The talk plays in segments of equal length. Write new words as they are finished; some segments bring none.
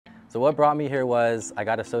So what brought me here was I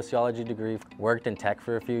got a sociology degree, worked in tech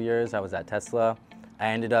for a few years. I was at Tesla. I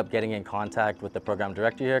ended up getting in contact with the program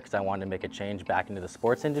director here because I wanted to make a change back into the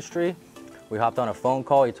sports industry. We hopped on a phone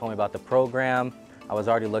call, he told me about the program. I was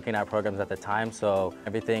already looking at programs at the time, so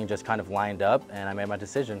everything just kind of lined up and I made my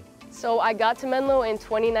decision. So I got to Menlo in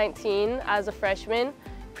 2019 as a freshman,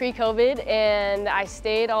 pre-COVID, and I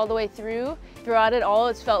stayed all the way through. Throughout it all,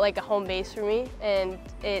 it's felt like a home base for me, and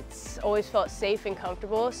it's always felt safe and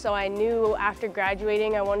comfortable. So I knew after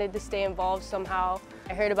graduating, I wanted to stay involved somehow.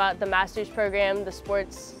 I heard about the master's program, the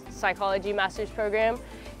sports psychology master's program.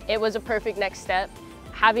 It was a perfect next step.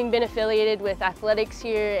 Having been affiliated with athletics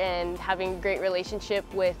here and having a great relationship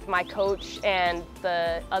with my coach and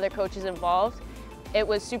the other coaches involved, it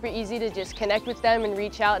was super easy to just connect with them and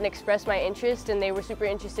reach out and express my interest, and they were super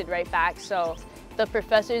interested right back. So the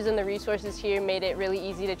professors and the resources here made it really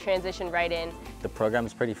easy to transition right in. The program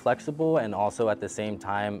is pretty flexible and also at the same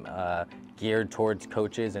time geared towards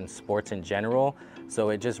coaches and sports in general. So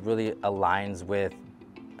it just really aligns with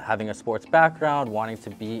having a sports background, wanting to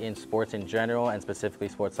be in sports in general, and specifically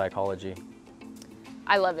sports psychology.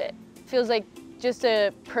 I love it. Feels like just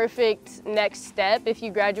a perfect next step. If you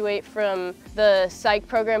graduate from the psych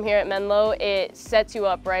program here at Menlo, it sets you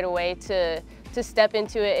up right away to step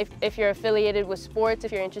into it. If you're affiliated with sports,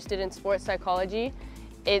 if you're interested in sports psychology,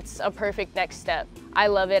 it's a perfect next step. I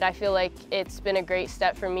love it. I feel like it's been a great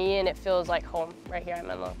step for me, and it feels like home right here at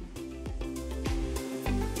Menlo.